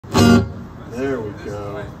There we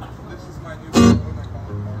go. This is my new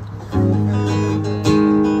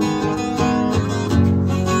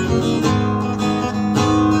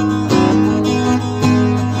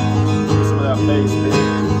Some of that bass, baby.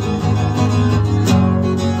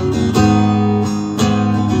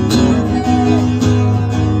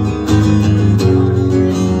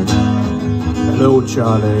 Hello,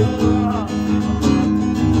 Charlie.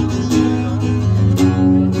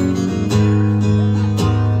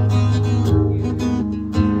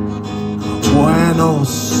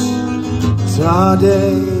 Buenos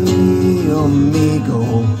Tardes Amigo.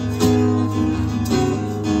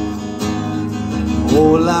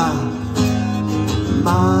 Hola,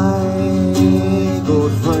 my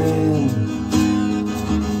good friend.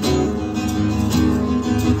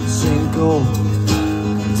 Cinco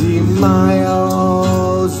de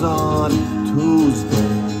Mayo's on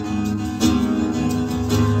Tuesday,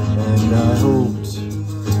 and I hoped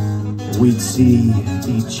we'd see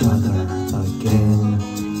each other again.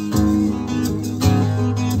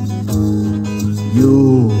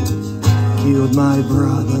 You killed my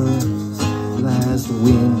brother last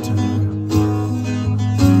winter.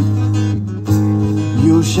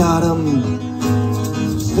 You shot him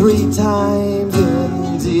 3 times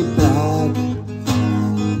in the back.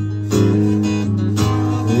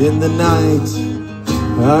 In the night,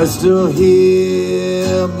 I still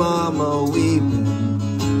hear Mama weeping.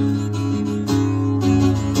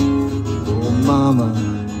 Oh, Mama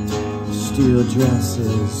still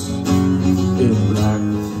dresses in black.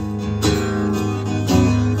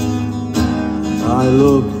 I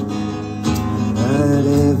looked at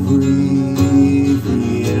every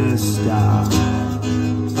fiesta.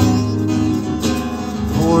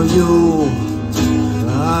 For you,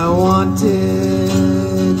 I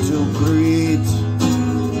wanted to greet.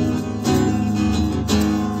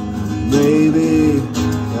 Maybe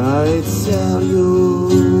I'd sell you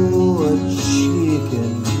a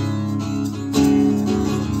chicken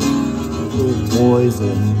with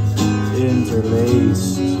poison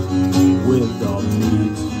interlaced with the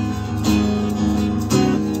meat.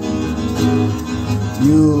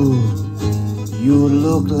 You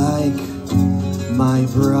look like my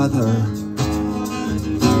brother.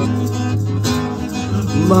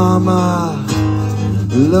 Mama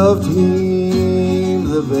loved him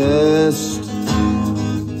the best.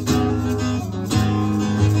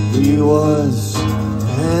 He was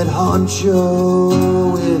head honcho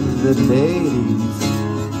with the ladies.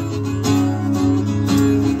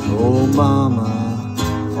 Oh, Mama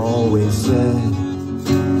always said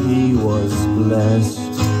he was blessed.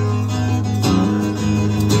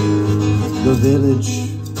 The village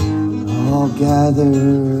all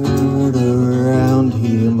gathered around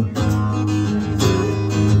him.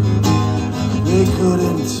 They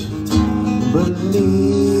couldn't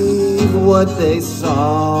believe what they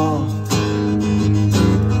saw.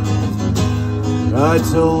 I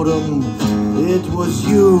told them it was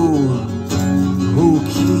you who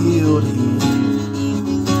killed him.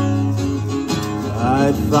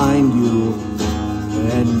 I'd find you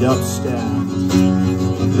and upstairs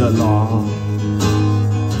the law.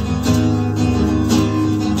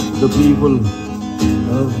 The people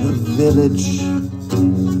of the village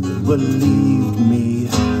believed me.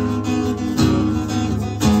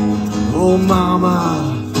 Oh, Mama,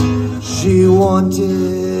 she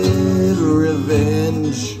wanted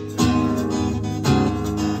revenge.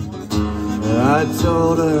 I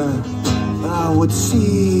told her I would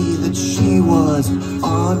see that she was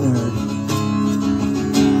honored.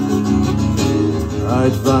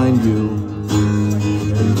 I'd find you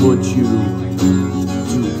and put you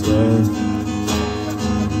to death.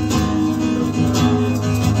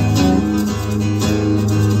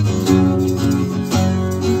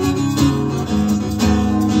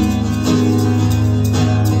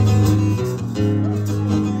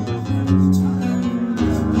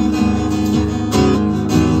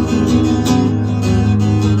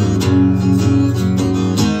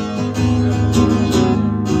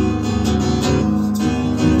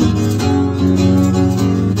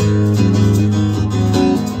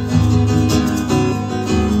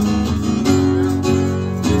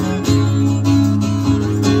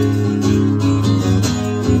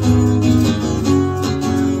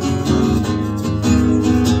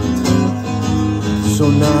 So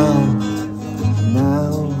now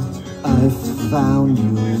I've found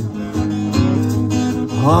you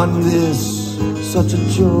on this such a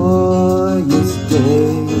joyous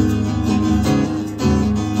day.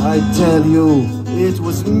 I tell you, it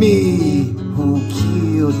was me who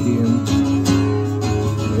killed him.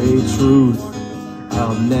 A truth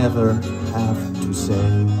I'll never have to say.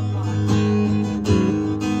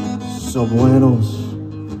 So buenos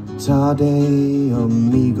tardes,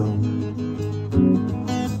 amigo.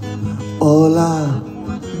 Hola,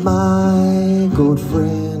 my good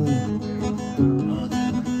friend.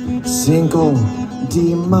 Cinco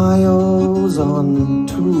de Mayo's on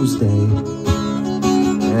Tuesday,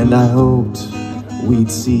 and I hoped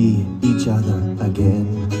we'd see each other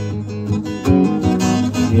again.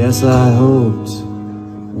 Yes, I hoped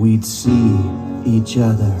we'd see each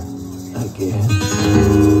other again.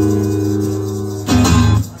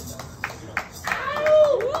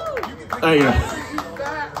 There you go.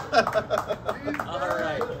 All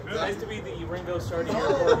right. Nice to meet the Ringo starting here,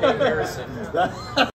 Jorge Harrison.